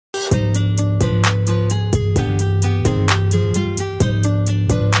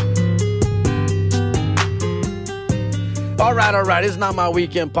All right. It's Not My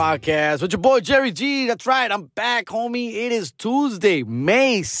Weekend podcast with your boy, Jerry G. That's right. I'm back, homie. It is Tuesday,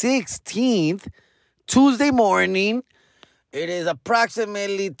 May 16th, Tuesday morning. It is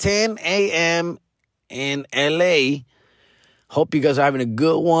approximately 10 a.m. in L.A. Hope you guys are having a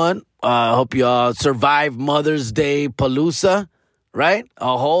good one. Hope you all survived Mother's Day Palooza, right?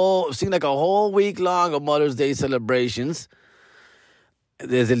 Seemed like a whole week long of Mother's Day celebrations.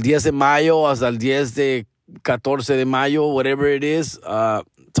 Desde el 10 de mayo hasta el 10 de 14 de mayo, whatever it is. It's a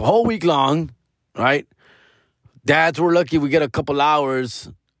whole week long, right? Dads, we're lucky we get a couple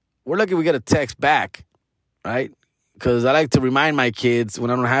hours. We're lucky we get a text back, right? Because I like to remind my kids when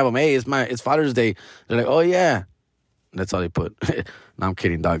I don't have them, hey, it's Father's Day. They're like, oh, yeah. That's all they put. No, I'm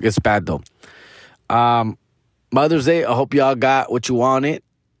kidding, dog. It's bad, though. Mother's Day, I hope y'all got what you wanted.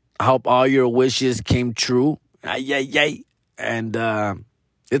 I hope all your wishes came true. Yay. And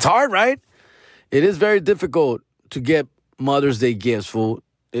it's hard, right? It is very difficult to get Mother's Day gifts, fool.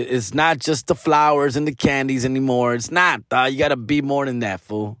 It's not just the flowers and the candies anymore. It's not. You got to be more than that,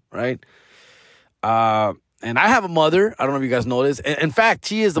 fool, right? And I have a mother. I don't know if you guys know this. In fact,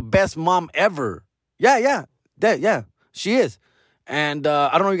 she is the best mom ever. Yeah. She is. And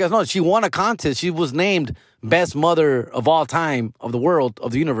I don't know if you guys know. She won a contest. She was named best mother of all time, of the world,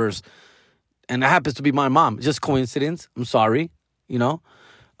 of the universe. And that happens to be my mom. Just coincidence. I'm sorry,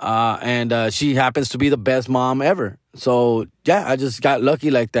 And she happens to be the best mom ever. So, yeah, I just got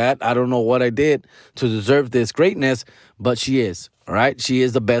lucky like that. I don't know what I did to deserve this greatness, but she is, all right? She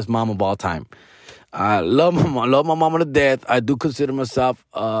is the best mom of all time. I love my mama to death. I do consider myself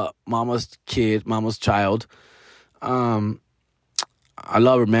mama's kid, mama's child. I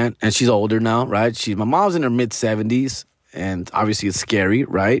love her, man. And she's older now, right? My mom's in her mid-70s, and obviously it's scary,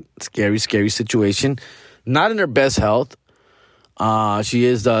 right? Scary situation. Not in her best health. She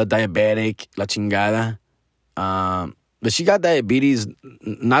is diabetic, la chingada. But she got diabetes,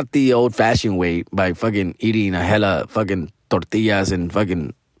 not the old-fashioned way, by fucking eating a hella fucking tortillas and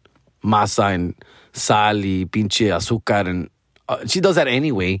fucking masa and sal y pinche azúcar. And she does that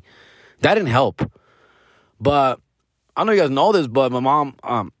anyway. That didn't help. But I don't know if you guys know this, but my mom,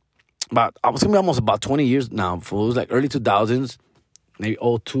 I was going to be almost about 20 years now. It was like early 2000s, maybe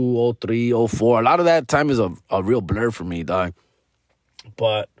 02, 03, 04. A lot of that time is a real blur for me, dog.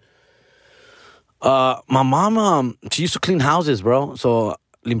 But my mom, she used to clean houses, bro. So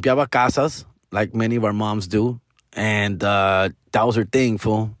limpiaba casas, like many of our moms do. And that was her thing,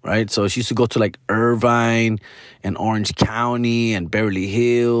 fool, right? So she used to go to like Irvine and Orange County and Beverly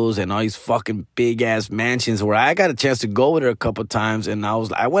Hills and all these fucking big-ass mansions where I got a chance to go with her a couple times. And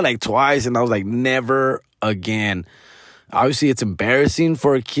I went like twice, and I was like, never again. Obviously, it's embarrassing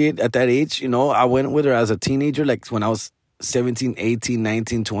for a kid at that age. I went with her as a teenager, like when I was 17, 18,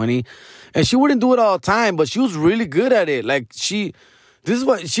 19, 20. And she wouldn't do it all the time, but she was really good at it. Like, she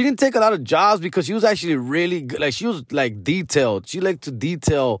didn't take a lot of jobs because she was actually really good. Like, she was, like, detailed. She liked to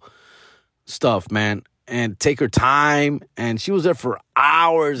detail stuff, man, and take her time. And she was there for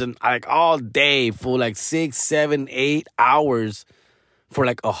hours and, like, all day for, like, 6, 7, 8 hours for,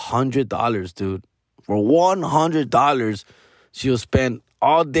 like, $100, dude. For $100, she'll spend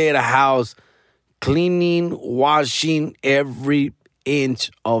all day at a house cleaning, washing every inch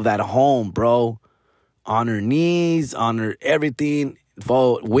of that home, bro. On her knees, on her everything.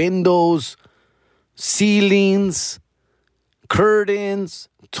 Windows, ceilings, curtains,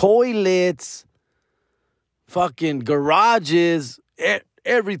 toilets, fucking garages,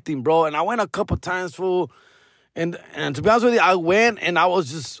 everything, bro. And I went a couple times, fool. And to be honest with you, I went and I was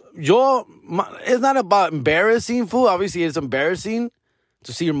just, it's not about embarrassing, fool. Obviously, it's embarrassing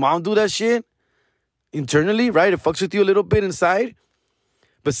to see your mom do that shit internally, right? It fucks with you a little bit inside.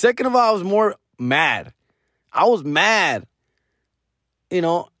 But second of all, I was more mad. I was mad,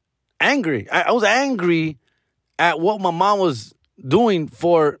 angry. I was angry at what my mom was doing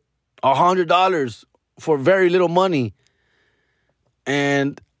for $100 for very little money.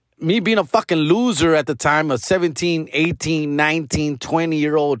 And me being a fucking loser at the time, a 17, 18, 19,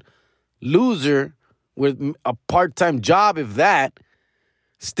 20-year-old loser with a part-time job, if that,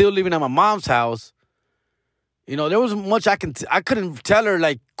 still living at my mom's house. There wasn't much I couldn't tell her,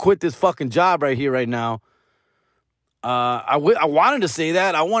 like, quit this fucking job right here, right now. I wanted to say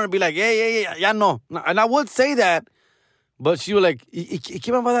that. I wanted to be like, yeah, no. And I would say that. But she was like, ¿Y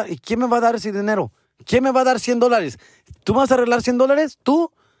quién me va a dar ese dinero? ¿Quién me va a dar $100? ¿Tú vas a arreglar $100? ¿Tú?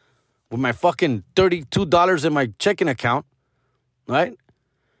 With my fucking $32 in my checking account. Right?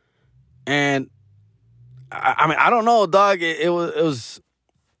 And, I mean, I don't know, dog. It was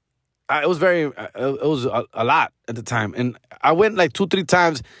it was a lot at the time. And I went like 2-3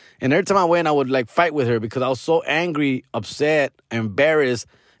 times. And every time I went, I would like fight with her because I was so angry, upset, embarrassed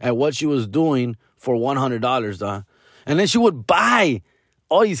at what she was doing for $100, dog. And then she would buy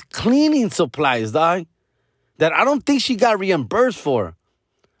all these cleaning supplies, dog, that I don't think she got reimbursed for.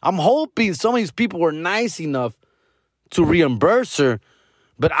 I'm hoping some of these people were nice enough to reimburse her,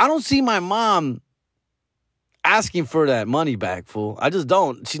 but I don't see my mom asking for that money back, fool. I just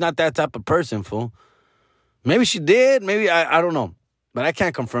don't. She's not that type of person, fool. Maybe she did. Maybe, I don't know. But I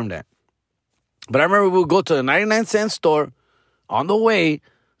can't confirm that. But I remember we would go to the 99-cent store on the way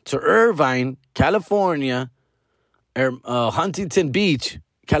to Irvine, California, Huntington Beach,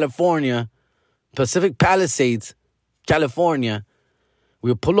 California, Pacific Palisades, California.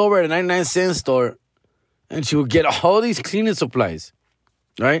 We would pull over at a 99-cent store, and she would get all these cleaning supplies,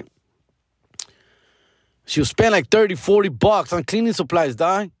 right? She would spend like $30-$40 on cleaning supplies,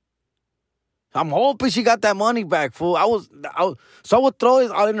 dog. I'm hoping she got that money back, fool. So I would throw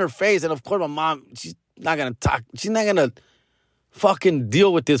it all in her face, and of course my mom, she's not gonna talk. She's not gonna fucking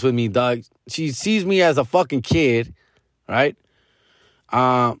deal with this with me, dog. She sees me as a fucking kid, right?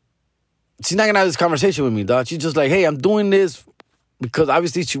 She's not gonna have this conversation with me, dog. She's just like, hey, I'm doing this because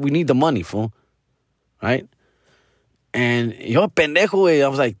obviously we need the money, fool, right? And yo pendejo, I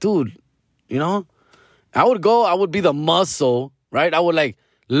was like, dude, you know, I would be the muscle, right? I would like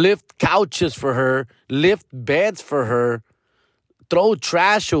lift couches for her, lift beds for her, throw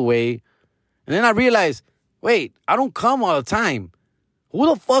trash away. And then I realized, wait, I don't come all the time. Who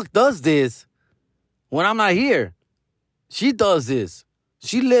the fuck does this when I'm not here? She does this.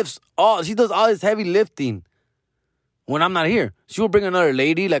 She does all this heavy lifting when I'm not here. She will bring another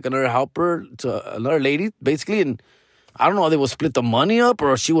lady, like another helper to another lady, basically. And I don't know if they would split the money up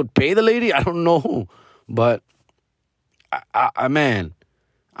or she would pay the lady. I don't know. But, man,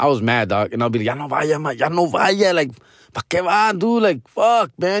 I was mad, dog. And I'll be like, ya no vaya. Like, pa que va, dude? Like,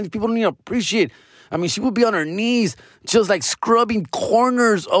 fuck, man. People don't even appreciate. I mean, she would be on her knees just like scrubbing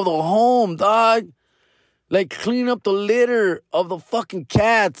corners of the home, dog. Like cleaning up the litter of the fucking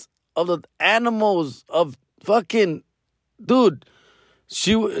cats, of the animals, of fucking... Dude,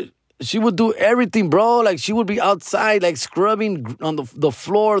 she would do everything, bro. Like, she would be outside, like, scrubbing on the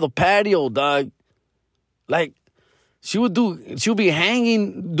floor, the patio, dog. Like, she would be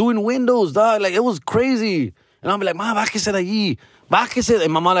hanging, doing windows, dog. Like, it was crazy. And I'll be like, ma, bájese de allí. Bájese.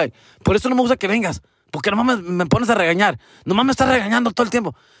 And mamá, like, por eso no me gusta que vengas. Porque nomás me pones a regañar. Nomás me estás regañando todo el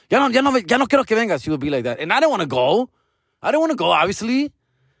tiempo. Ya no quiero que vengas. She would be like that. And I didn't want to go. Obviously.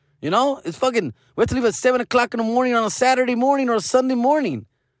 You know, it's fucking, we have to leave at 7 o'clock in the morning on a Saturday morning or a Sunday morning.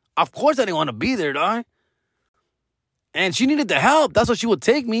 Of course I didn't want to be there, dog. And she needed the help. That's what she would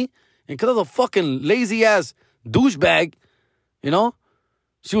take me. And because of the fucking lazy-ass douchebag, you know,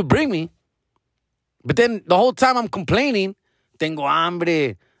 she would bring me. But then the whole time I'm complaining, tengo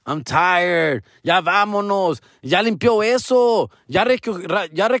hambre, I'm tired, ya vámonos, ya limpió eso, ya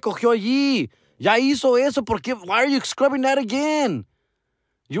recogió allí, ya hizo eso, why are you scrubbing that again?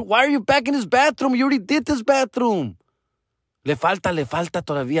 Why are you back in this bathroom? You already did this bathroom. Le falta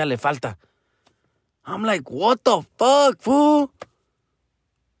todavía, le falta. I'm like, what the fuck, fool?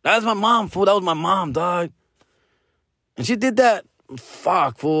 That's my mom, fool. That was my mom, dog. And she did that,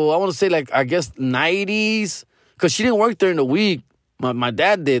 fuck, fool. I want to say, like, I guess 90s. Because she didn't work during the week. My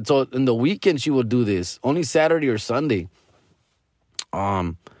dad did. So in the weekend, she would do this. Only Saturday or Sunday.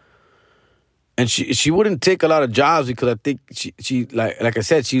 And she wouldn't take a lot of jobs because I think she like I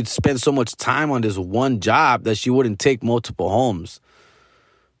said, she'd spend so much time on this one job that she wouldn't take multiple homes.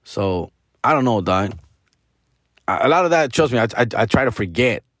 So, I don't know, dog. A lot of that, trust me, I try to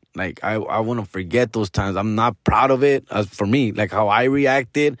forget. Like, I want to forget those times. I'm not proud of it. As for me, like how I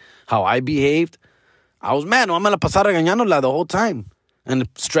reacted, how I behaved. I was mad. No, I'm going to pasar regañándola the whole time and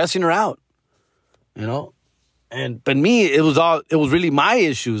stressing her out, you know? But me, it was really my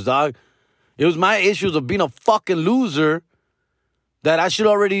issues, dog. It was my issues of being a fucking loser that I should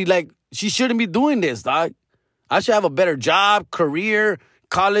already, like, she shouldn't be doing this, dog. I should have a better job, career,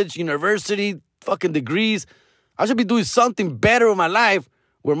 college, university, fucking degrees. I should be doing something better with my life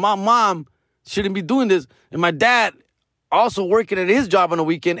where my mom shouldn't be doing this. And my dad also working at his job on the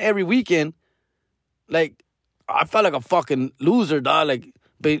weekend, every weekend. Like, I felt like a fucking loser, dog. Like,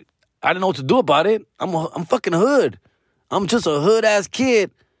 but I didn't know what to do about it. I'm fucking hood. I'm just a hood-ass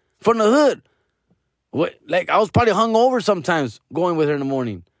kid from the hood. Like, I was probably hungover sometimes going with her in the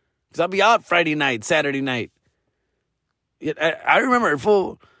morning. Because I'd be out Friday night, Saturday night. I remember,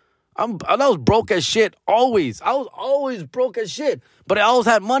 fool, I was broke as shit, always. I was always broke as shit. But I always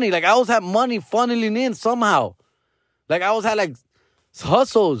had money. Like, I always had money funneling in somehow. Like, I always had, like,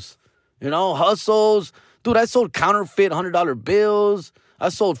 hustles. hustles. Dude, I sold counterfeit $100 bills. I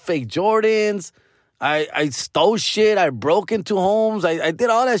sold fake Jordans. I stole shit. I broke into homes. I did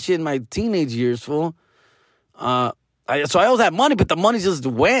all that shit in my teenage years, fool. So I always had money, but the money just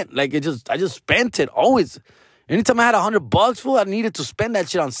went. Like, I just spent it always. Anytime I had $100, fool, I needed to spend that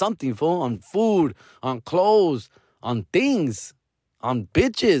shit on something, fool. On food, on clothes, on things, on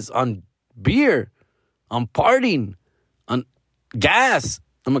bitches, on beer, on partying, on gas.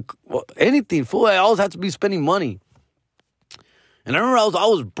 Anything, fool. I always had to be spending money. And I remember I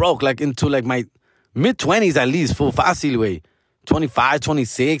was broke, like, into, like, my mid-20s at least, fool. Fácil, way. 25,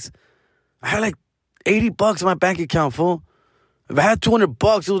 26. I had, like, $80 in my bank account, fool. If I had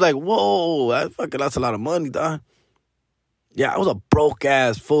 $200, it was like, whoa, that's a lot of money, dog. Yeah, I was a broke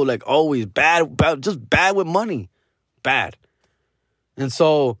ass fool, like always just bad with money, bad. And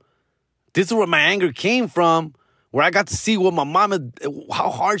so this is where my anger came from, where I got to see what my mama, how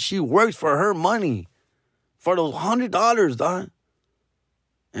hard she worked for her money, for those $100, dog.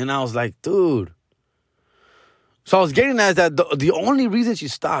 And I was like, dude. So I was getting at that the only reason she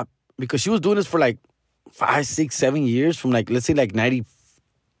stopped, because she was doing this for like 5, 6, 7 years, from like, let's say like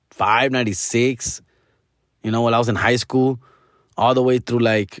 95, 96, while I was in high school, all the way through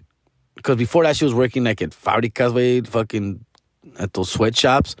like, because before that she was working like at Fábricas, way, fucking at those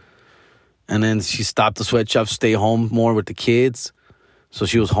sweatshops. And then she stopped the sweatshop, stay home more with the kids. So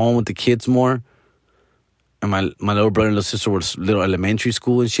she was home with the kids more. And my little brother and little sister were little elementary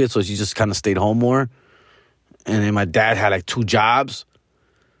school and shit, so she just kind of stayed home more. And then my dad had like 2 jobs.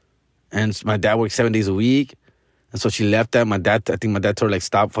 And my dad worked 7 days a week. And so she left that. I think my dad told her, like,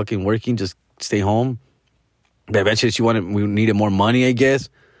 stop fucking working, just stay home. But eventually we needed more money, I guess.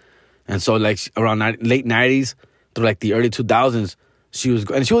 And so, like, around late 90s through, like, the early 2000s,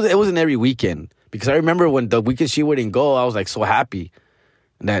 it wasn't every weekend. Because I remember when the weekend she wouldn't go, I was, like, so happy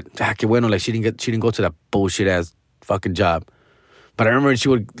that, que bueno, like, she didn't go to that bullshit-ass fucking job. But I remember she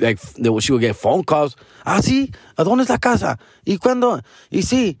would get phone calls. Sí, ¿a dónde es la casa? ¿Y cuándo? ¿Y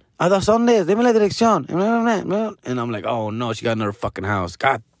sí? ¿A dónde es? Deme la dirección. And I'm like, oh no, she got another fucking house.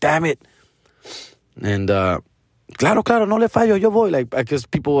 God damn it. And, claro, no le fallo, yo voy. Like, I guess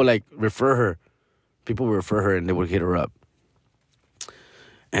people would, like, refer her. People would refer her and they would hit her up.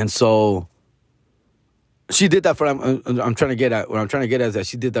 And so she did that for, I'm trying to get at, what I'm trying to get at is that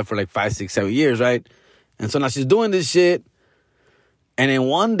she did that for like 5, 6, 7 years, right? And so now she's doing this shit. And then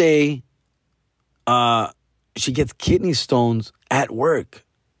one day, she gets kidney stones at work,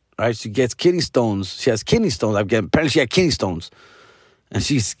 right? She gets kidney stones. She has kidney stones. Apparently she had kidney stones. And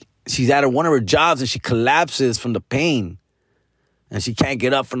she's at one of her jobs and she collapses from the pain. And she can't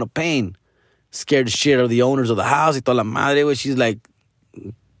get up from the pain. Scared the shit out of the owners of the house. Y toda la madre, she's like,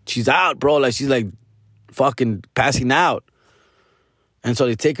 she's out, bro. Like, she's like fucking passing out. And so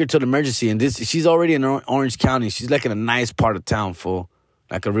they take her to the emergency. And she's already in Orange County. She's like in a nice part of town, fool.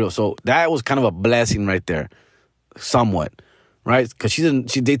 Like a real. So that was kind of a blessing right there. Somewhat. Right? Because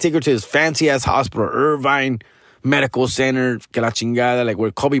they take her to this fancy ass hospital, Irvine Medical Center, que la chingada, like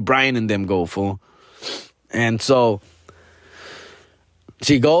where Kobe Bryant and them go, fool. And so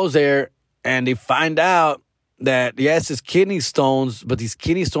she goes there and they find out that, yes, it's kidney stones, but these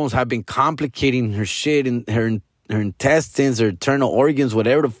kidney stones have been complicating her shit and her intestines, her internal organs,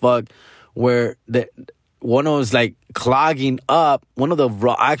 whatever the fuck, where one of them is like clogging up. One of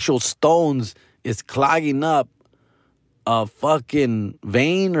the actual stones is clogging up a fucking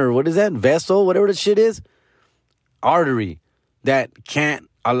vein, or what is that? Vessel, whatever the shit is. Artery that can't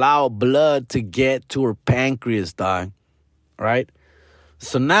allow blood to get to her pancreas, dog. Right?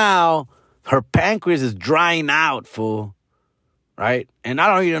 So now her pancreas is drying out, fool. Right? And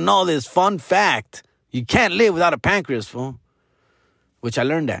I don't even know this fun fact. You can't live without a pancreas, fool. Which I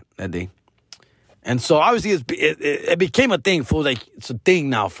learned that day. And so obviously it became a thing, fool. Like, it's a thing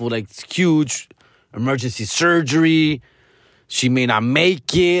now, fool. Like, it's huge. Emergency surgery. She may not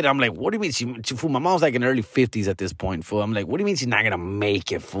make it. I'm like, what do you mean? She fool, my mom's like in her early 50s at this point, fool. I'm like, what do you mean she's not going to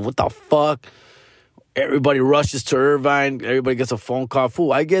make it, fool? What the fuck? Everybody rushes to Irvine. Everybody gets a phone call.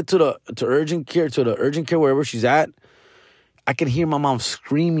 Fool, I get to urgent care, wherever she's at. I can hear my mom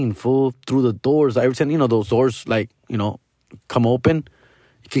screaming, fool, through the doors. Every time, those doors, like, come open.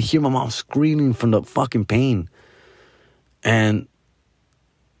 You can hear my mom screaming from the fucking pain. And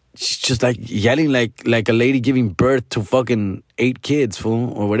she's just, like, yelling like a lady giving birth to fucking 8 kids,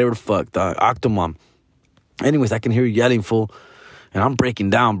 fool, or whatever the fuck, the Octomom. Anyways, I can hear her yelling, fool. And I'm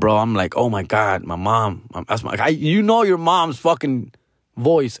breaking down, bro. I'm like, oh, my God, my mom. Your mom's fucking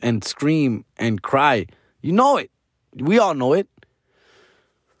voice and scream and cry. You know it. We all know it.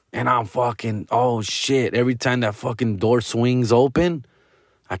 And I'm fucking, oh, shit. Every time that fucking door swings open,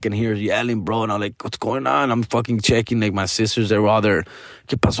 I can hear her yelling, bro. And I'm like, what's going on? I'm fucking checking. Like, my sisters, they were all there.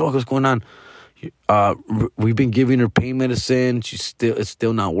 ¿Qué pasó? What's going on? We've been giving her pain medicine. It's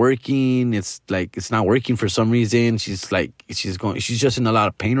still not working. It's like, it's not working for some reason. She's just in a lot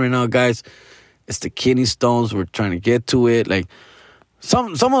of pain right now, guys. It's the kidney stones. We're trying to get to it. Like,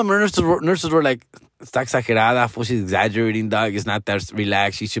 some of the nurses were like, está exagerada. She's exaggerating, dog. It's not that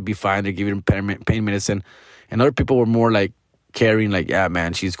relaxed. She should be fine. They're giving her pain medicine. And other people were more like caring, like, yeah,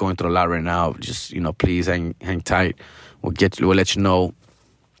 man, she's going through a lot right now. Just, please hang tight. We'll let you know.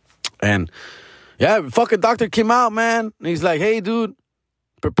 And yeah, fucking doctor came out, man. And he's like, hey, dude,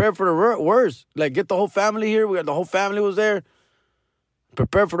 prepare for the worst. Like, get the whole family here. The whole family was there.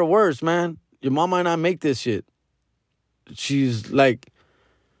 Prepare for the worst, man. Your mom might not make this shit. She's like,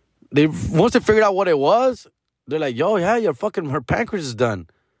 once they figured out what it was, they're like, yo, yeah, her pancreas is done.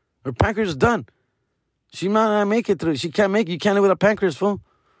 Her pancreas is done. She might not make it through. You can't live with a pancreas, fool.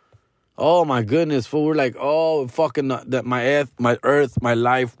 Oh, my goodness, fool. We're like, oh, fucking, my earth, my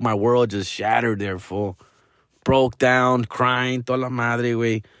life, my world just shattered there, fool. Broke down, crying, toda la madre,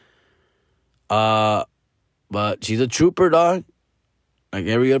 güey. But she's a trooper, dog. Like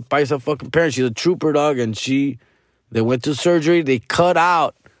every other paisa fucking parent, she's a trooper, dog. And they went to surgery. They cut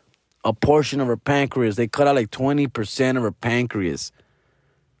out a portion of her pancreas. They cut out like 20% of her pancreas.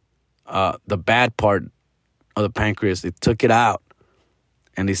 The bad part of the pancreas, they took it out.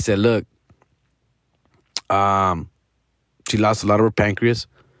 And they said, look, she lost a lot of her pancreas.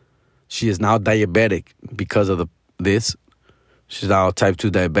 She is now diabetic because of this. She's now type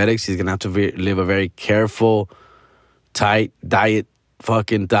 2 diabetic. She's going to have to live a very careful, tight diet,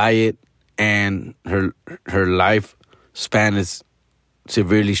 and her lifespan is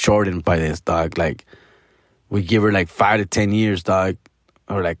severely shortened by this, dog. Like, we give her like 5 to 10 years, dog.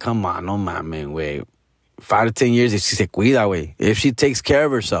 Or like, come on, no mames, güey. 5 to 10 years if she se cuida, güey. If she takes care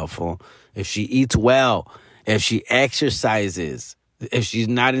of herself, if she eats well, if she exercises, if she's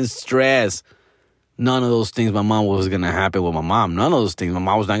not in stress, none of those things my mom was going to happen with my mom. None of those things. My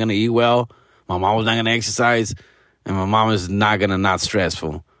mom was not going to eat well. My mom was not going to exercise. And my mom is not going to not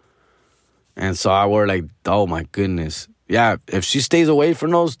stressful. And so I were like, oh, my goodness. Yeah, if she stays away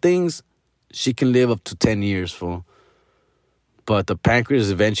from those things, she can live up to 10 years, fool. But the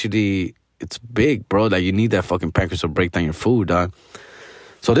pancreas eventually, it's big, bro. Like, you need that fucking pancreas to break down your food, dog.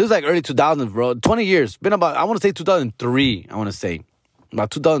 So this is like early 2000s, bro. 20 years. Been about, I want to say 2003, I want to say.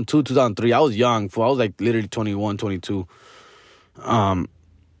 About 2002, 2003. I was young, fool. I was like literally 21, 22.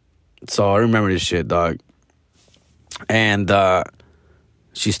 So I remember this shit, dog. And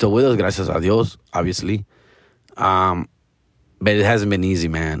she's still with us, gracias a Dios, obviously. But it hasn't been easy,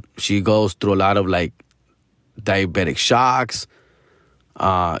 man. She goes through a lot of like diabetic shocks.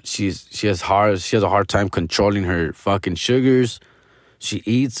 She has a hard time controlling her fucking sugars. She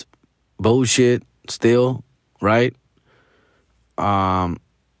eats bullshit still, right? But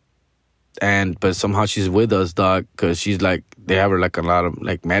somehow she's with us, dog, because she's like, they have her like a lot of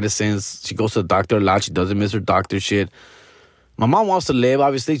like medicines. She goes to the doctor a lot. She doesn't miss her doctor shit. My mom wants to live,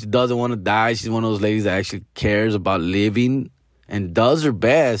 obviously. She doesn't want to die. She's one of those ladies that actually cares about living and does her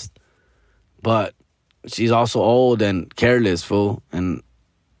best. But she's also old and careless, fool, and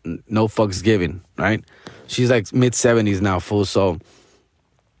no fucks given, right? She's like mid-70s now, fool. So,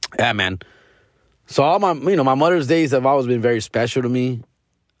 yeah, man. So all my, my Mother's Days have always been very special to me.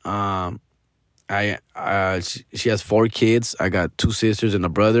 She has 4 kids. I got 2 sisters and a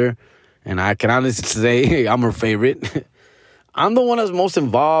brother, and I can honestly say I'm her favorite. I'm the one that's most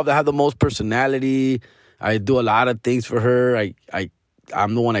involved. I have the most personality. I do a lot of things for her.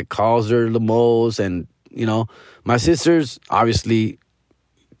 I'm the one that calls her the most, and my sisters, obviously,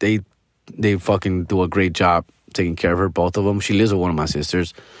 they fucking do a great job taking care of her, both of them. She lives with one of my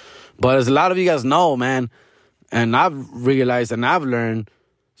sisters. But as a lot of you guys know, man, and I've realized and I've learned,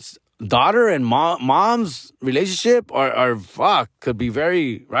 daughter and mom's relationship could be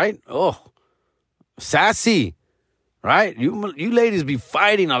very, right? Oh, sassy, right? You ladies be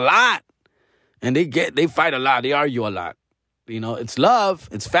fighting a lot. And they fight a lot. They argue a lot. It's love,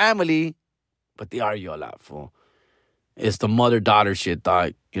 it's family, but they argue a lot, fool. It's the mother-daughter shit,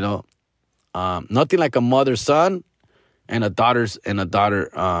 dog. Nothing like a mother-son and a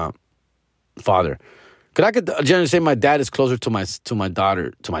daughter-father. Because I could generally say my dad is closer to my sisters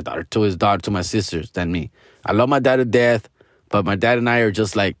than me. I love my dad to death, but my dad and I are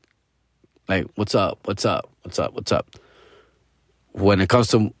just like, what's up? When it comes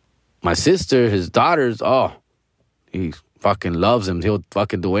to my sister, his daughters, he fucking loves him. He'll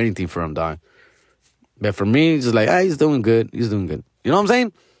fucking do anything for him, dog. But for me, it's just like, he's doing good. You know what I'm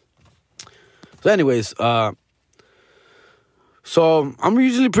saying? So anyways, So I'm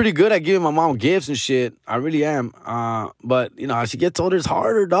usually pretty good at giving my mom gifts and shit. I really am. But as she gets older, it's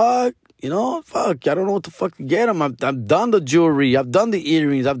harder, dog. Fuck, I don't know what the fuck to get them. I've done the jewelry. I've done the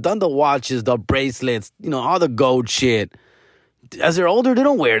earrings. I've done the watches, the bracelets, all the gold shit. As they're older, they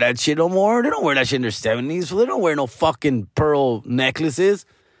don't wear that shit no more. They don't wear that shit in their 70s. So they don't wear no fucking pearl necklaces.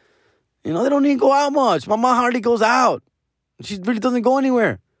 They don't even go out much. My mom hardly goes out. She really doesn't go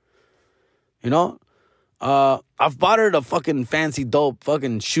anywhere. I've bought her the fucking fancy dope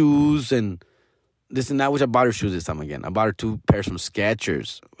fucking shoes and this and that, which I bought her shoes this time again. I bought her 2 pairs from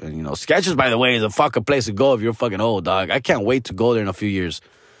Skechers. And, Skechers, by the way, is a fucking place to go if you're fucking old, dog. I can't wait to go there in a few years.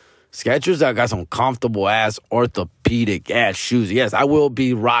 Skechers, I got some comfortable-ass, orthopedic-ass shoes. Yes, I will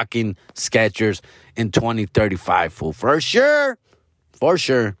be rocking Skechers in 2035, fool. For sure. For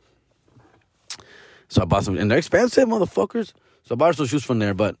sure. So I bought some, and they're expensive, motherfuckers. So I bought her some shoes from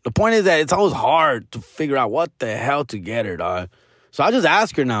there. But the point is that it's always hard to figure out what the hell to get her, dog. So I just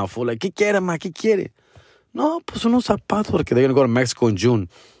ask her now, fool, like, ¿qué quiere, ma? ¿Qué quiere? No, pues unos zapatos, porque they're going to go to Mexico in June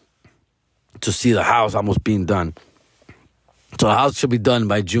to see the house almost being done. So the house should be done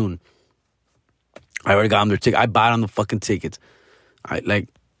by June. I already got them their ticket. I bought them the fucking tickets.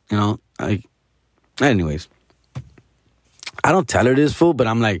 Anyways. I don't tell her this, fool, but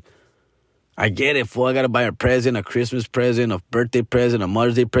I'm like, I get it, fool. I got to buy her a present, a Christmas present, a birthday present, a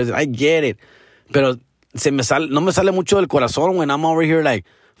Mother's Day present. I get it. Pero no me sale mucho del corazón when I'm over here like,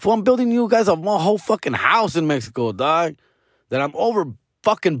 fool, I'm building you guys a whole fucking house in Mexico, dog, that I'm over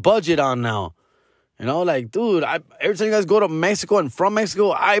fucking budget on now. Dude, every time you guys go to Mexico and from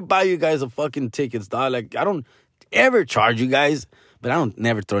Mexico, I buy you guys a fucking tickets, dog. Like, I don't ever charge you guys, but I don't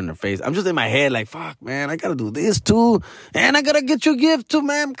never throw it in their face. I'm just in my head like, fuck, man, I got to do this too. And I got to get you a gift too,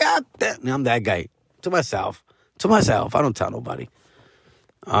 man. God damn. I'm that guy. To myself. I don't tell nobody.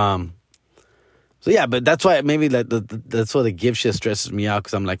 So, yeah, but that's why maybe that's why the gift shit stresses me out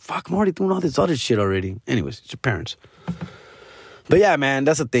because I'm like, fuck, I'm already doing all this other shit already. Anyways, it's your parents. But yeah, man,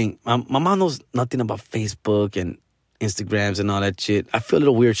 that's the thing. My mom knows nothing about Facebook and Instagrams and all that shit. I feel a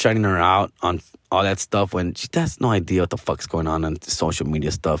little weird shouting her out on all that stuff when she has no idea what the fuck's going on social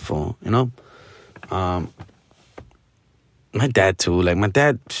media stuff, my dad too. Like my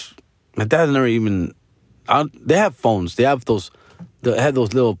dad never even. They have phones. They have those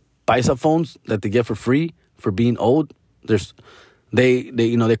little paisa phones that they get for free for being old.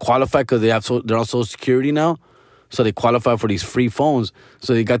 They qualify because they're on Social Security now. So they qualify for these free phones.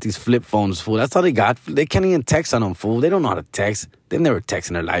 So they got these flip phones, fool. That's all they got. They can't even text on them, fool. They don't know how to text. They've never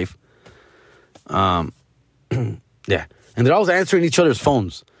texted in their life. Yeah. And they're always answering each other's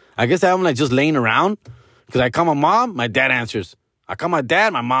phones. I guess they have them just laying around. Because I call my mom, my dad answers. I call my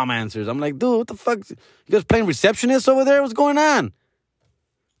dad, my mom answers. I'm like, dude, what the fuck? You guys playing receptionist over there? What's going on?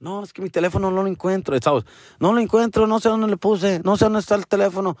 No, es que mi teléfono no lo encuentro. It's always, no lo encuentro, no sé dónde le puse. No sé dónde está el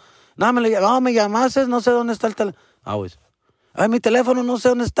teléfono. No, me llamaste, no sé dónde está el teléfono. Always. Ay, mi teléfono, no sé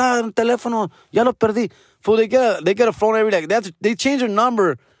dónde está el teléfono. Ya lo perdí. Fool, they get a phone every day. They change their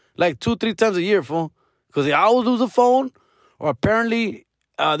number 2-3 times a year, fool. Because they always lose a phone. Or apparently,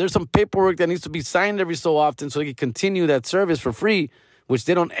 there's some paperwork that needs to be signed every so often so they can continue that service for free, which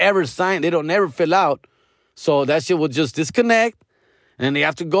they don't ever sign. They don't ever fill out. So that shit will just disconnect. And then they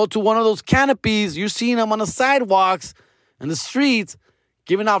have to go to one of those canopies. You're seeing them on the sidewalks and the streets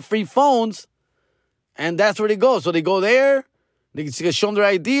giving out free phones. And that's where they go. So they go there, they can show them their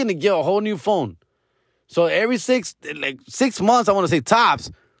ID, and they get a whole new phone. So every 6 months, I want to say tops,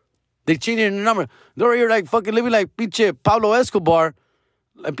 they change their number. They're here fucking living like pinche Pablo Escobar,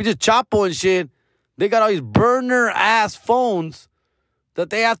 like pinche Chapo and shit. They got all these burner-ass phones that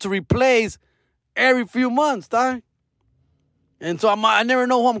they have to replace every few months, dog. And so I never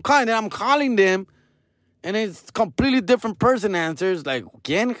know who I'm calling. Then I'm calling them, and it's a completely different person answers. Like,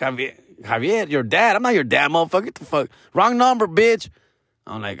 ¿Quién? Javier, your dad. I'm not your dad, motherfucker. Get the fuck. Wrong number, bitch.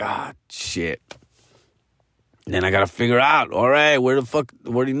 I'm like, shit. Then I got to figure out, all right, where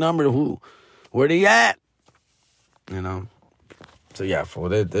the number, where they at? So, yeah, fool.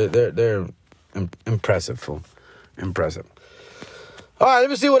 They're impressive, fool. Impressive. All right,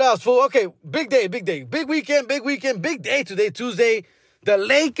 let me see what else, fool. Okay, big day. Big weekend, big day today, Tuesday. The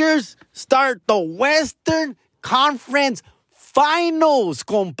Lakers start the Western Conference Finals,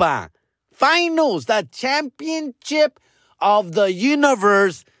 compa. Finals, the championship of the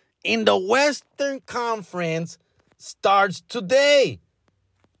universe in the Western Conference starts today.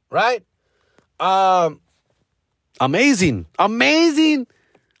 Right? Amazing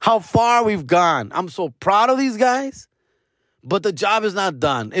how far we've gone. I'm so proud of these guys. But the job is not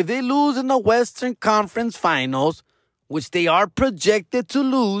done. If they lose in the Western Conference Finals, which they are projected to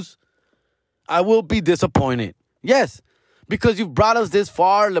lose, I will be disappointed. Yes, Because you've brought us this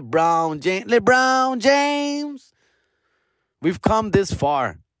far, LeBron James. LeBron James. We've come this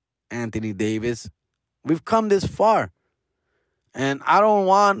far, Anthony Davis. We've come this far. And I don't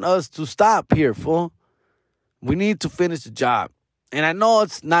want us to stop here, fool. We need to finish the job. And I know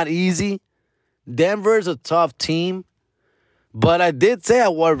it's not easy. Denver is a tough team. But I did say I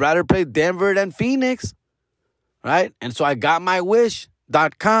would rather play Denver than Phoenix. Right? And so I got my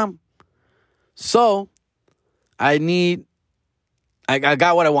wish.com. So I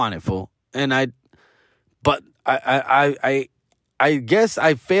got what I wanted, fool. But I guess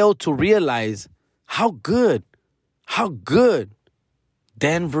I failed to realize how good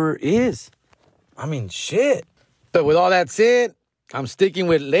Denver is. I mean, shit. But with all that said, I'm sticking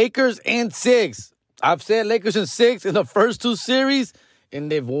with Lakers in 6. I've said Lakers in 6 in the first 2 series,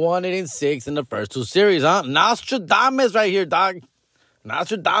 and they've won it in 6 in the first 2 series, huh? Nostradamus right here, dog.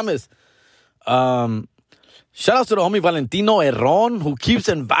 Nostradamus. Shout out to the homie Valentino Herron, who keeps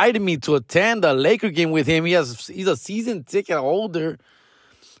inviting me to attend a Laker game with him. He's a season ticket holder,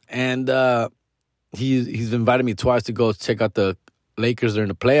 and he's invited me twice to go check out the Lakers during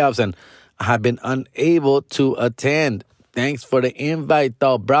the playoffs, and I've been unable to attend. Thanks for the invite,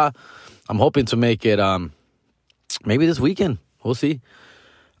 though, bruh. I'm hoping to make it maybe this weekend. We'll see.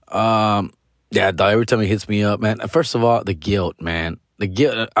 Yeah, dog, every time he hits me up, man. First of all, the guilt, man. The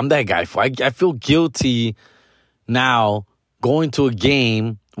guilt. I'm that guy. I feel guilty now going to a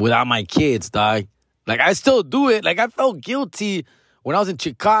game without my kids, dog. Like, I still do it. Like, I felt guilty when I was in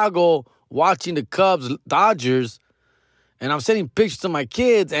Chicago watching the Cubs, Dodgers, and I'm sending pictures to my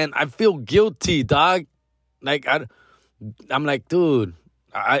kids, and I feel guilty, dog. Like, I'm like, dude,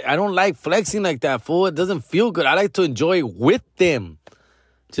 I don't like flexing like that, fool. It doesn't feel good. I like to enjoy it with them.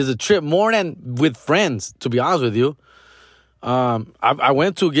 Which is a trip more than with friends, to be honest with you. I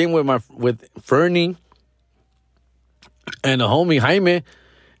went to a game with Fernie and the homie Jaime,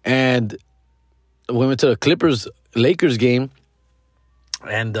 and we went to the Clippers-Lakers game,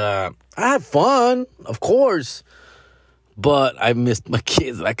 and I had fun, of course, but I missed my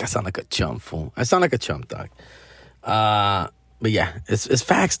kids. Like, I sound like a chump, fool. I sound like a chump, dog. But yeah, it's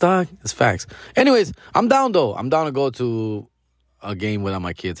facts, dog. It's facts. Anyways, I'm down, though. I'm down to go to a game without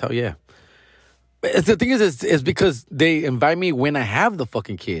my kids. Hell yeah. The thing is, it's because they invite me when I have the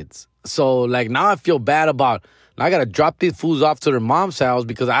fucking kids. So, like, now I feel bad about, I got to drop these fools off to their mom's house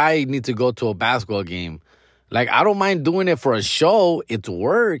because I need to go to a basketball game. Like, I don't mind doing it for a show. It's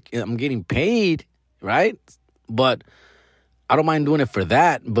work. I'm getting paid, right? But I don't mind doing it for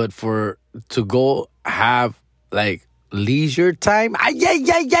that. But to go have, like, leisure time.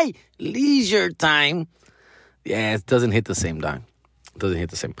 Leisure time. Yeah, it doesn't hit the same, dog. It doesn't hit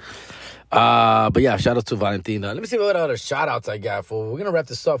the same. But yeah, shout out to Valentina. Let me see what other shout outs I got, fool. We're gonna wrap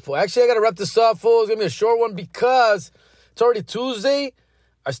this up, fool. Actually, I gotta wrap this up, fool. It's gonna be a short one because it's already Tuesday.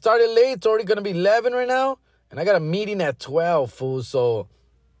 I started late. It's already gonna be 11 right now. And I got a meeting at 12, fool. So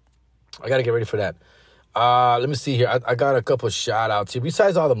I gotta get ready for that. Let me see here. I got a couple shout outs here.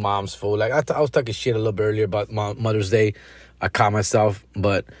 Besides all the moms, fool. Like, I was talking shit a little bit earlier about Mother's Day. I caught myself,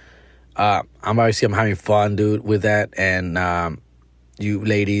 but I'm having fun, dude, with that. And you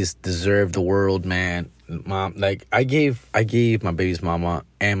ladies deserve the world, man. Mom, like, I gave my baby's mama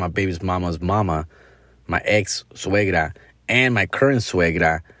and my baby's mama's mama, my ex suegra and my current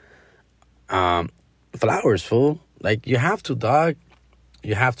suegra, flowers, fool. Like, you have to, dog.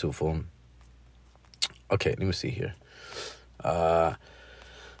 You have to, fool. Okay, let me see here.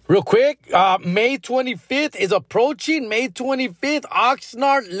 Real quick, May 25th is approaching. May 25th,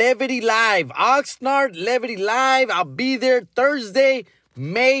 Oxnard Levity Live. Oxnard Levity Live. I'll be there Thursday,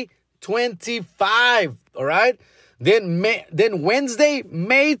 May 25. All right? Then Wednesday,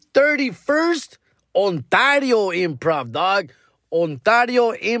 May 31st, Ontario Improv, dog.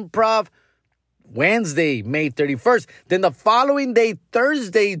 Ontario Improv, Wednesday, May 31st. Then the following day,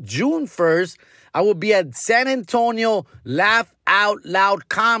 Thursday, June 1st, I will be at San Antonio Laugh Out Loud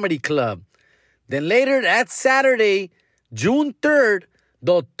Comedy Club. Then later that Saturday, June 3rd,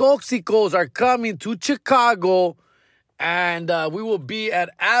 the Toxicos are coming to Chicago, and we will be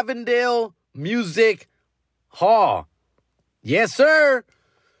at Avondale Music Hall. Yes, sir.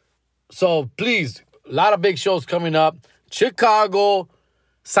 So please, a lot of big shows coming up. Chicago,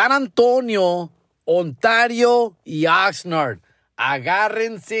 San Antonio, Ontario, y Oxnard.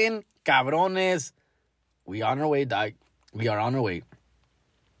 Agárrense, cabrones. We on our way, dog. We are on our way.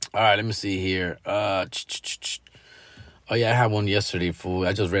 All right, let me see here. Oh, yeah, I had one yesterday, fool.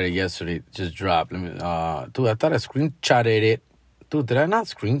 I just read it yesterday. It just dropped. Let me. Dude, I thought I screenshotted it. Dude, did I not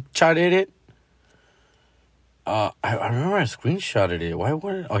screenshotted it? I remember I screenshotted it. Why?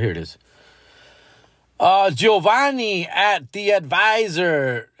 Oh, here it is. Giovanni at The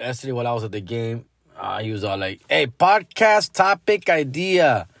Advisor. Yesterday while I was at the game, he was all like, hey, podcast topic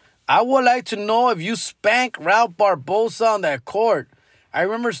idea. I would like to know if you spank Ralph Barbosa on that court. I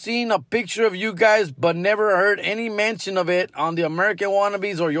remember seeing a picture of you guys, but never heard any mention of it on the American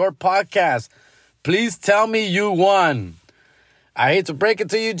Wannabes or your podcast. Please tell me you won. I hate to break it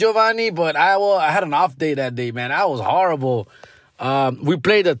to you, Giovanni, but I had an off day that day, man. I was horrible. We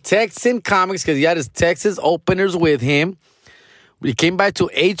played the Texan Comics because he had his Texas openers with him. We came back to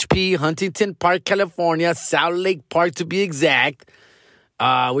HP, Huntington Park, California, South Lake Park to be exact.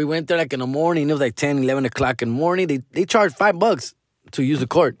 We went there like in the morning. It was like 10, 11 o'clock in the morning. They charged $5 to use the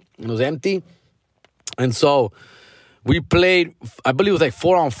court. It was empty. And so we played, I believe it was like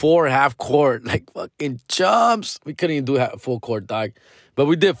 4-on-4, half court, like fucking chumps. We couldn't even do full court, dog. But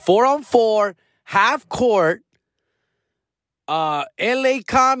we did 4-on-4, half court, LA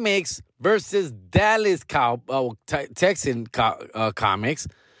Comics versus Dallas Texan Comics.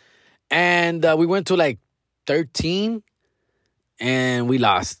 And we went to like 13, and we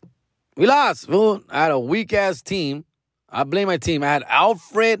lost. We lost. Fool. I had a weak-ass team. I blame my team. I had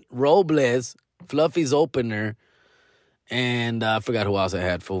Alfred Robles, Fluffy's opener, and I forgot who else I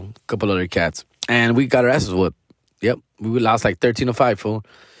had, fool. A couple other cats. And we got our asses whooped. Yep. We lost like 13-5, fool.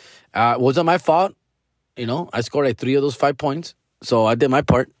 It wasn't my fault. You know, I scored like 3 of those 5 points. So I did my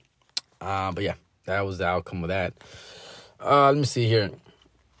part. But yeah, that was the outcome of that. Let me see here.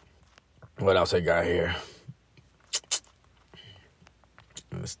 What else I got here?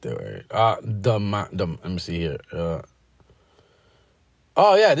 Let's do it. Let me see here.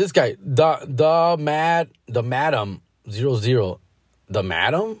 Oh yeah, this guy, the Madam 00, the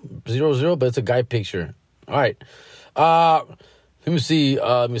Madam 00, but it's a guy picture. All right, let me see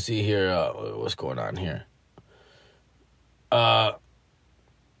here. What's going on here?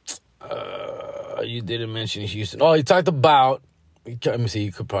 You didn't mention Houston. Oh, he talked about. Let me see.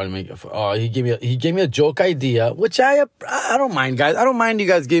 You could probably make it. Oh, he gave me a joke idea, which I don't mind, guys. I don't mind you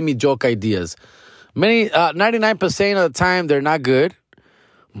guys giving me joke ideas. 99% of the time they're not good.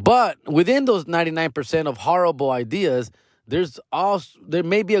 But within those 99% of horrible ideas, there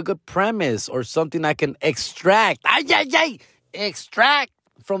may be a good premise or something I can extract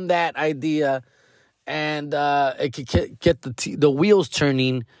from that idea, and it could get the wheels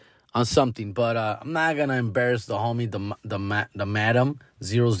turning on something. But I'm not gonna embarrass the homie, the Madam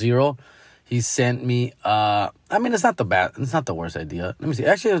 00. He sent me. I mean, it's not the worst idea. Let me see.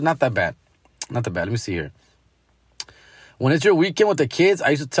 Actually, it's not that bad. Not that bad. Let me see here. When it's your weekend with the kids, I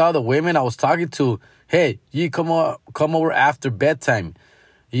used to tell the women I was talking to, hey, you come over after bedtime,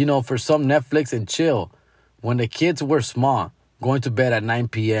 for some Netflix and chill. When the kids were small, going to bed at 9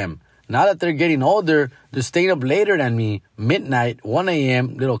 p.m. Now that they're getting older, they're staying up later than me, midnight, 1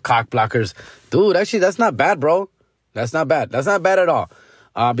 a.m., little cock blockers. Dude, actually, that's not bad, bro. That's not bad. That's not bad at all.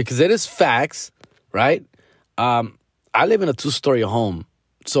 Because it is facts, right? I live in a 2-story home.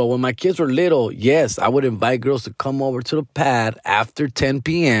 So when my kids were little, yes, I would invite girls to come over to the pad after 10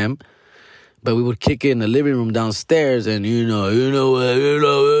 p.m., but we would kick it in the living room downstairs, and which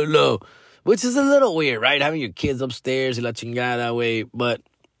is a little weird, right? Having your kids upstairs, y la chingada that way, but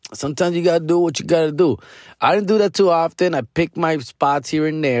sometimes you gotta do what you gotta do. I didn't do that too often. I picked my spots here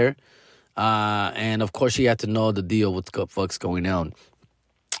and there, and of course, she had to know the deal, what the fuck's going on.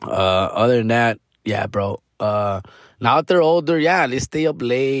 Other than that, yeah, bro. Now that they're older, yeah, they stay up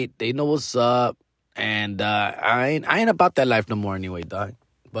late. They know what's up. And I ain't about that life no more anyway, dog.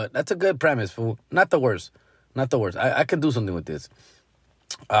 But that's a good premise, fool. Not the worst. Not the worst. I can do something with this.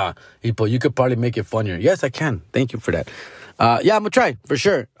 Hippo, you could probably make it funnier. Yes, I can. Thank you for that. Yeah, I'm going to try, for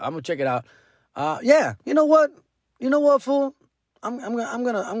sure. I'm going to check it out. Yeah, you know what? You know what, fool? I'm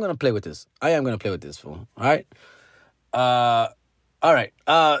gonna play with this. I am going to play with this, fool. All right? All right.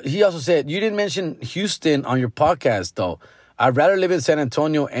 He also said, you didn't mention Houston on your podcast, though. I'd rather live in San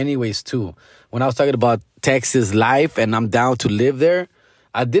Antonio anyways, too. When I was talking about Texas life and I'm down to live there,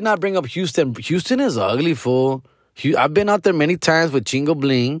 I did not bring up Houston. Houston is ugly, fool. I've been out there many times with Chingo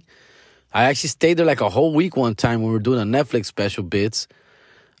Bling. I actually stayed there like a whole week one time when we were doing a Netflix special bits.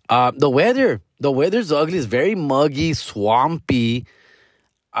 The weather's ugly. It's very muggy, swampy.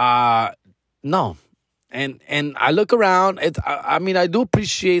 No. And I look around. I mean, I do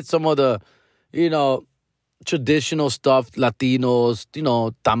appreciate some of the, traditional stuff. Latinos,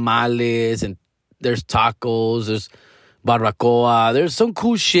 tamales, and there's tacos, there's barbacoa. There's some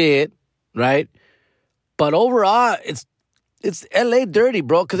cool shit, right? But overall, it's LA dirty,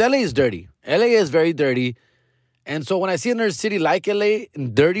 bro. Because LA is dirty. LA is very dirty. And so when I see another city like LA,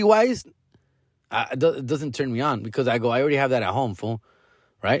 dirty-wise, it doesn't turn me on. Because I already have that at home, fool.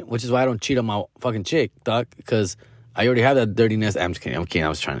 right? Which is why I don't cheat on my fucking chick, dog, because I already have that dirtiness. I'm just kidding. I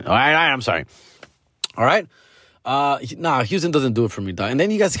was trying to. All right, I'm sorry. All right? Nah, Houston doesn't do it for me, dog. And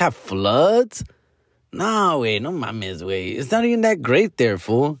then you guys have floods? No, wait, no mames, wait. It's not even that great there,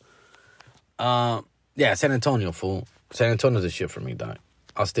 fool. Yeah, San Antonio, fool. San Antonio's the shit for me, dog.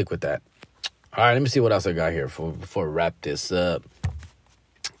 I'll stick with that. All right, let me see what else I got here before I wrap this up.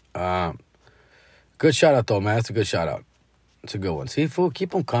 Good shout out, though, man. That's a good shout out. It's a good one. See, fool?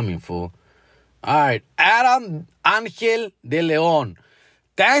 Keep them coming, fool. All right, Adam Angel de Leon.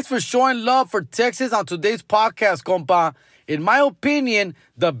 Thanks for showing love for Texas on today's podcast, compa. In my opinion,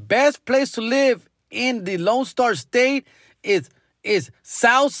 the best place to live in the Lone Star State is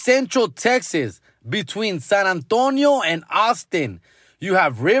South Central Texas, between San Antonio and Austin. You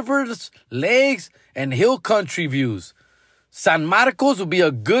have rivers, lakes, and hill country views. San Marcos will be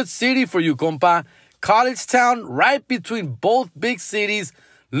a good city for you, compa. College town right between both big cities.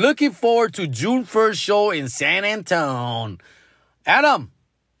 Looking forward to June 1st show in San Antonio. Adam,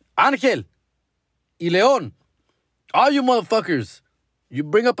 Angel, y Leon, all you motherfuckers, you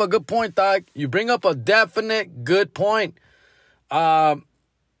bring up a good point, dog. You bring up a definite good point.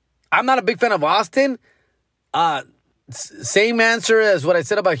 I'm not a big fan of Austin. Same answer as what I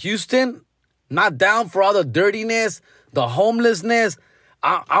said about Houston. Not down for all the dirtiness, the homelessness.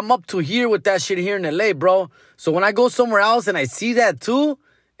 I'm up to here with that shit here in LA, bro. So when I go somewhere else and I see that too,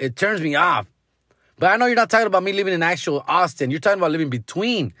 it turns me off. But I know you're not talking about me living in actual Austin. You're talking about living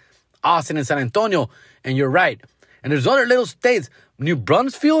between Austin and San Antonio. And you're right. And there's other little states. New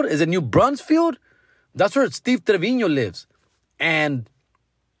Brunsfield? Is it New Brunsfield? That's where Steve Trevino lives. And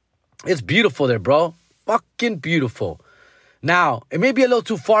it's beautiful there, bro. Fucking beautiful. Now, it may be a little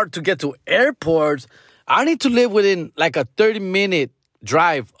too far to get to airports. I need to live within like a 30-minute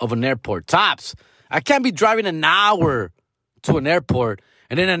drive of an airport. Tops. I can't be driving an hour to an airport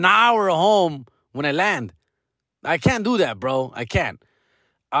and then an hour home when I land. I can't do that, bro. I can't.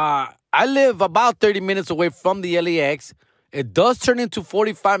 I live about 30 minutes away from the LAX. It does turn into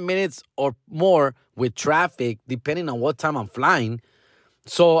 45 minutes or more with traffic, depending on what time I'm flying.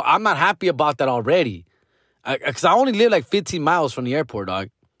 So I'm not happy about that already. Because I only live like 15 miles from the airport, dog.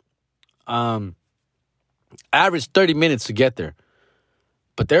 Average 30 minutes to get there.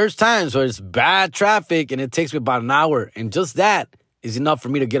 But there's times where it's bad traffic and it takes me about an hour. And just that is enough for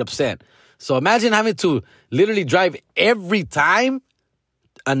me to get upset. So imagine having to literally drive every time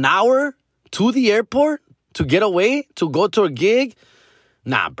an hour to the airport to get away, to go to a gig.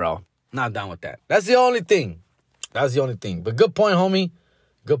 Nah, bro. Not down with that. That's the only thing. But good point, homie.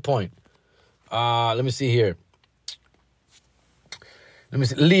 Good point. Let me see here.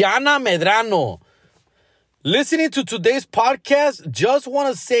 Liana Medrano. Listening to today's podcast, just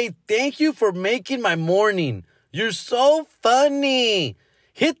want to say thank you for making my morning. You're so funny.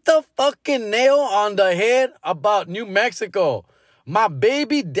 Hit the fucking nail on the head about New Mexico. My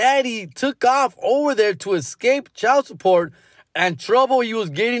baby daddy took off over there to escape child support and trouble he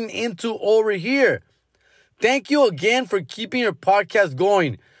was getting into over here. Thank you again for keeping your podcast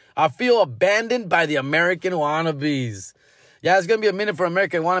going. I feel abandoned by the American wannabes. Yeah, it's going to be a minute for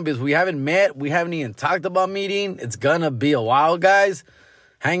American wannabes. We haven't met. We haven't even talked about meeting. It's going to be a while, guys.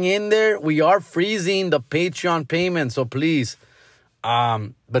 Hang in there. We are freezing the Patreon payment, so please.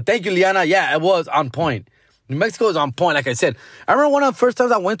 But thank you, Liana. Yeah, it was on point. New Mexico is on point, like I said. I remember one of the first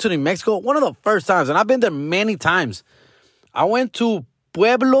times I went to New Mexico. One of the first times, and I've been there many times. I went to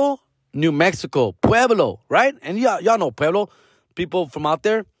Pueblo, New Mexico. Pueblo, right? And y'all know Pueblo. People from out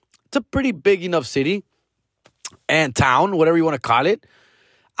there. It's a pretty big enough city and town, whatever you want to call it.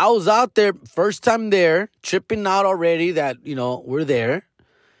 I was out there, first time there, tripping out already that, we're there.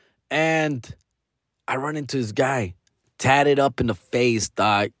 And I run into this guy, tatted up in the face,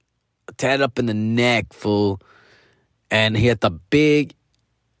 dog. Tatted up in the neck, fool. And he had the big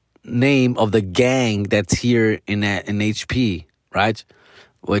name of the gang that's here in HP, right?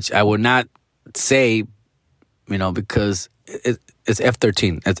 Which I would not say, because it's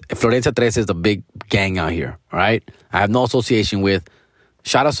F13. Florencia 13 is the big gang out here, all right? I have no association with.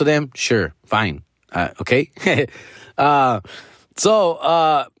 Shout outs to them? Sure, fine. Okay?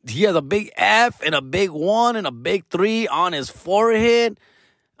 So he has a big F and a big 1 and a big 3 on his forehead,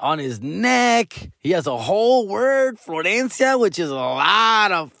 on his neck. He has a whole word, Florencia, which is a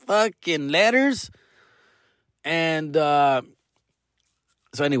lot of fucking letters. And so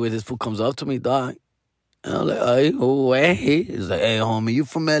anyway, this fool comes up to me, dog. And I'm like, hey. He's like, hey, homie, you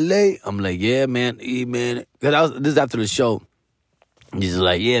from LA? I'm like, yeah, man. Man. This is after the show. He's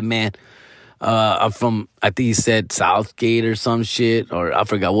like, yeah, man. I'm from, I think he said Southgate or some shit. Or I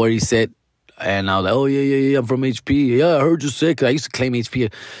forgot what he said. And I was like, oh, yeah, I'm from HP. Yeah, I heard you sick. I used to claim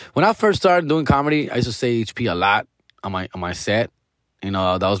HP. When I first started doing comedy, I used to say HP a lot on my set. You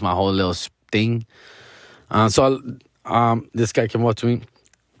know, that was my whole little thing. So this guy came up to me.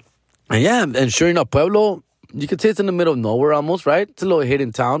 And yeah, and sure enough, Pueblo, you could say it's in the middle of nowhere almost, right? It's a little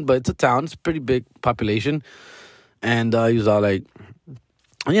hidden town, but it's a town. It's a pretty big population. And he was all like,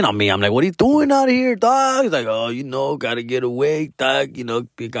 you know me, I'm like, what are you doing out here, dog? He's like, oh, you know, gotta get away, dog. You know,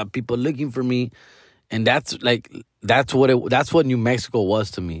 you got people looking for me. And that's what New Mexico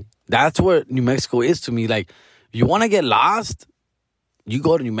was to me. That's what New Mexico is to me. Like, you want to get lost, you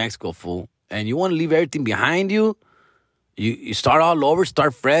go to New Mexico, fool. And you want to leave everything behind you, you start all over,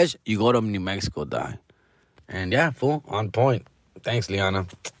 start fresh, you go to New Mexico, dog. And yeah, fool, on point. Thanks, Liana.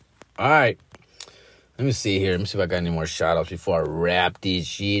 All right. Let me see here. Let me see if I got any more shout-outs before I wrap this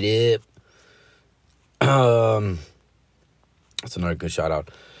shit up. That's another good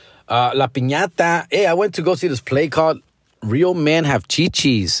shout-out. La Piñata. Hey, I went to go see this play called Real Men Have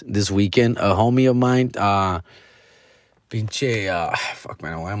Chichis this weekend. A homie of mine, fuck,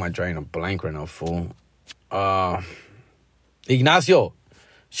 man, why am I drawing a blank right now, fool? Ignacio.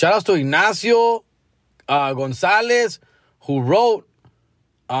 Shout-outs to Ignacio Gonzalez, who wrote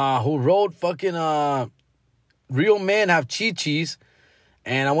fucking Real Men Have Chichis.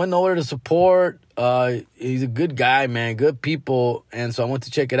 And I went over to support. He's a good guy, man. Good people. And so I went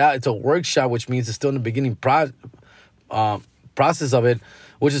to check it out. It's a workshop, which means it's still in the beginning process of it,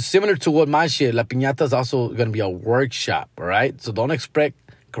 which is similar to what my shit. La Piñata is also going to be a workshop, all right? So don't expect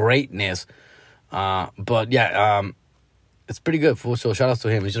greatness. But yeah, it's pretty good. So shout out to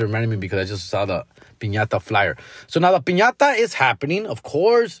him. He just reminded me because I just saw the Piñata flyer. So now the Piñata is happening, of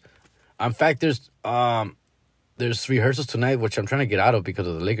course. In fact, there's rehearsals tonight, which I'm trying to get out of because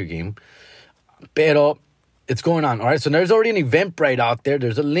of the Laker game. Pero it's going on, all right? So there's already an Eventbrite out there.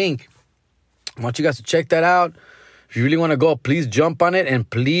 There's a link. I want you guys to check that out. If you really want to go, please jump on it, and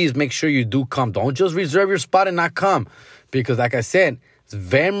please make sure you do come. Don't just reserve your spot and not come, because like I said, it's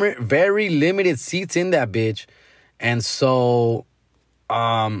very, very limited seats in that bitch. And so,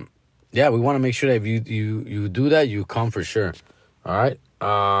 yeah, we want to make sure that if you do that, you come for sure. All right.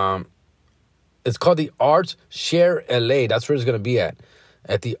 It's called the Arts Share LA. That's where it's going to be at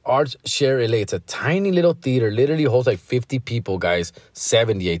the Arts Share LA. It's a tiny little theater. Literally holds like 50 people, guys.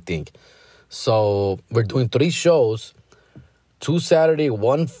 70, I think. So we're doing 3 shows, 2 Saturday,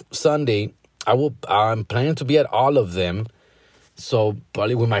 1 Sunday. I'm planning to be at all of them. So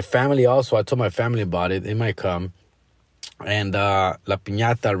probably with my family also. I told my family about it. They might come. And La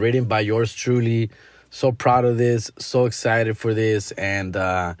Piñata, written by yours truly. So proud of this. So excited for this. And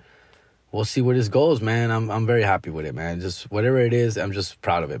we'll see where this goes, man. I'm very happy with it, man. Just whatever it is, I'm just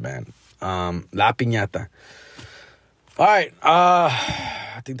proud of it, man. La Piñata. All right.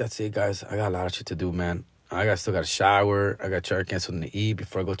 I think that's it, guys. I got a lot of shit to do, man. I still got to shower. I got to cancel something to eat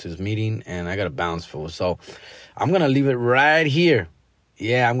before I go to this meeting. And I got to bounce, fool. So I'm going to leave it right here.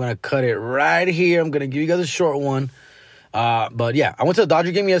 Yeah, I'm going to cut it right here. I'm going to give you guys a short one. But yeah, I went to the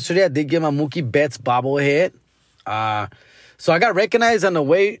Dodger game yesterday. I did get my Mookie Betts bobblehead. So I got recognized on the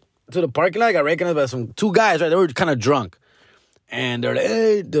way to the parking lot. I got recognized by 2 guys, right? They were kind of drunk. And they're like,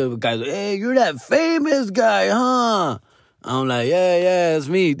 hey, the guys like, hey, you're that famous guy, huh? I'm like, yeah, it's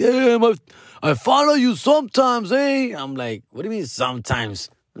me. Damn, I follow you sometimes, eh? I'm like, what do you mean sometimes?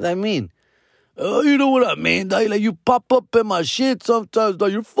 What does that mean? Oh, you know what I mean, dog? Like, you pop up in my shit sometimes,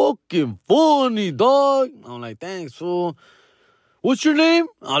 dog. You're fucking funny, dog. I'm like, thanks, fool. What's your name?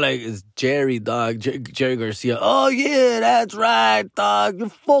 I'm like, it's Jerry, dog. Jerry Garcia. Oh, yeah, that's right, dog. You're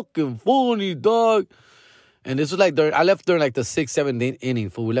fucking funny, dog. And this was like, I left during like the 6th, 7th inning,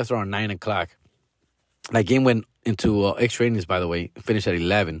 fool. We left around 9 o'clock. That game went into extra innings, by the way. Finished at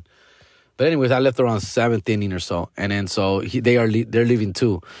 11. But anyways, I left around 7th inning or so. And then so they're leaving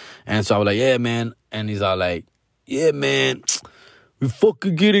too. And so I was like, yeah, man. And he's all like, yeah, man. We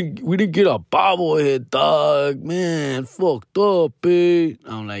didn't get a bobblehead, dog. Man, fucked up, eh?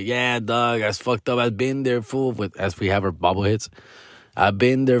 I'm like, yeah, dog, that's fucked up. I've been there, fool. As we have our bobbleheads. I've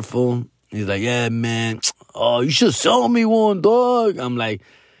been there, fool. He's like, yeah, man. Oh, you should sell me one, dog. I'm like,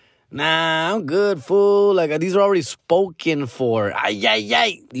 nah, I'm good, fool. Like, these are already spoken for.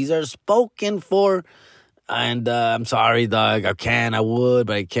 Ay. These are spoken for. And I'm sorry, dog. I would,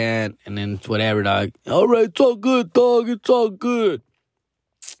 but I can't. And then whatever, dog. All right, it's all good, dog. It's all good.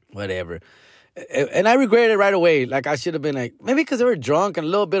 Whatever. And I regretted it right away. Like, I should have been like, maybe because they were drunk and a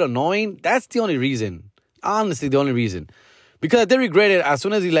little bit annoying. That's the only reason. Honestly, the only reason. Because they regretted it. As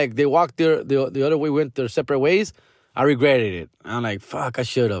soon as they walked the other way, went their separate ways, I regretted it. I'm like, fuck, I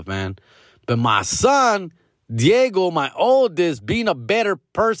should have, man. But my son, Diego, my oldest, being a better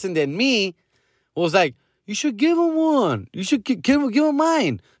person than me, was like, you should give him one. You should give him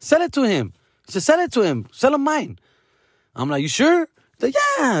mine. Sell it to him. He said, sell it to him. Sell him mine. I'm like, you sure? He's like,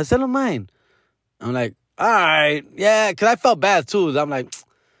 yeah, sell him mine. I'm like, all right, yeah, because I felt bad too. I'm like,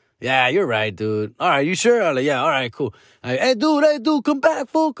 yeah, you're right, dude. All right, you sure? I'm like, yeah, all right, cool. I'm like, hey, dude, come back,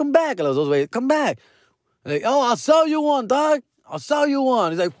 fool, come back. And I was those ways, come back. Like, oh, I'll sell you one, dog. I'll sell you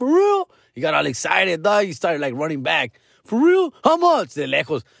one. He's like, for real? He got all excited, dog. He started like running back. For real? How much? De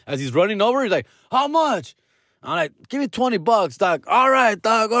lejos. As he's running over, he's like, how much? I'm like, give me $20, dog. All right,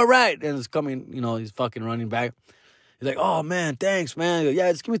 dog, all right. And it's coming, he's fucking running back. He's like, oh, man, thanks, man. Like,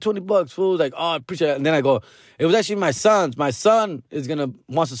 yeah, just give me $20, fool. He's like, oh, I appreciate it. And then I go, it was actually my son's. My son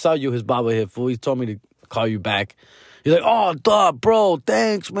wants to sell you his bobblehead, fool. He told me to call you back. He's like, oh, dog, bro,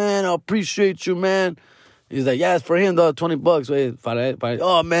 thanks, man. I appreciate you, man. He's like, yeah, it's for him, dog, $20. Wait,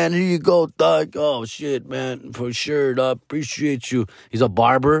 oh, man, here you go, dog. Oh, shit, man, for sure, dog. Appreciate you. He's a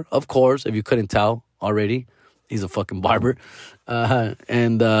barber, of course, if you couldn't tell already. He's a fucking barber. Yeah,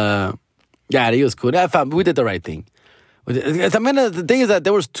 he was cool. We did the right thing. I mean, the thing is that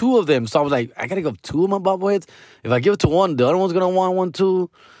there was two of them, so I was like, I gotta give two of my bobbleheads. If I give it to one, the other one's gonna want one too.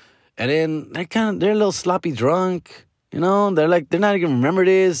 And then they're a little sloppy drunk, they're not even remember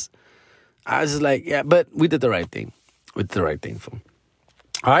this. I was just like, yeah, but we did the right thing. We did the right thing for him.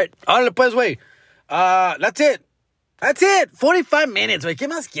 All right, pues, wait. That's it. 45 minutes, wait. ¿Qué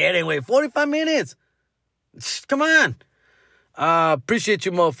más quieren, wait? 45 minutes. Come on. Appreciate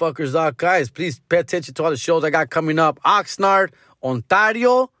you motherfuckers, guys. Please pay attention to all the shows I got coming up. Oxnard,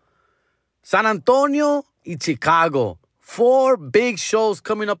 Ontario, San Antonio, and Chicago. 4 big shows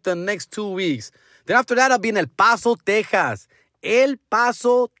coming up the next 2 weeks. Then after that, I'll be in El Paso, Texas. El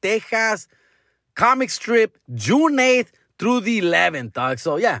Paso, Texas comic strip, June 8th through the 11th, dog.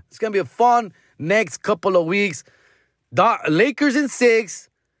 So yeah, it's gonna be a fun next couple of weeks. Lakers in 6.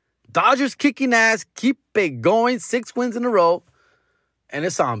 Dodgers kicking ass. Keep it going. 6 wins in a row. And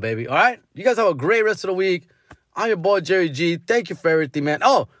it's on, baby. All right? You guys have a great rest of the week. I'm your boy, Jerry G. Thank you for everything, man.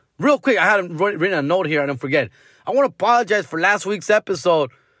 Oh, real quick, I had written a note here. I didn't forget. I want to apologize for last week's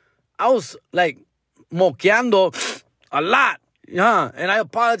episode. I was, moqueando a lot. Yeah, and I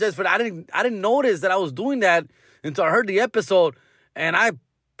apologize for that. I didn't notice that I was doing that until I heard the episode. And I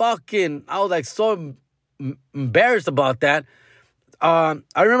was, so embarrassed about that. I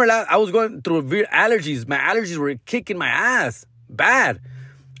remember I was going through allergies. My allergies were kicking my ass bad.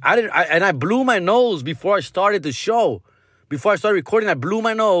 I blew my nose before I started the show. Before I started recording, I blew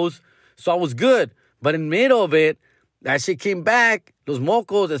my nose, so I was good. But in the middle of it, that shit came back. Los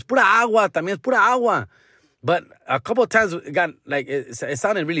mocos, es pura agua, también es pura agua. But a couple of times it got it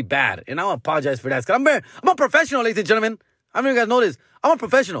sounded really bad, and I apologize for that. Cause I'm a professional, ladies and gentlemen. I don't know if you guys know this. I'm a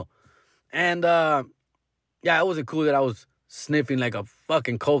professional, and it wasn't cool that I was sniffing like a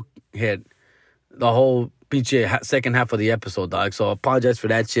fucking coke head the whole pinche second half of the episode, dog. So I apologize for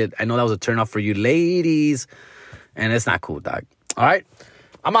that shit. I know that was a turnoff for you ladies, and it's not cool, dog. All right?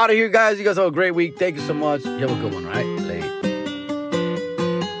 I'm out of here, guys. You guys have a great week. Thank you so much. You have a good one, all right?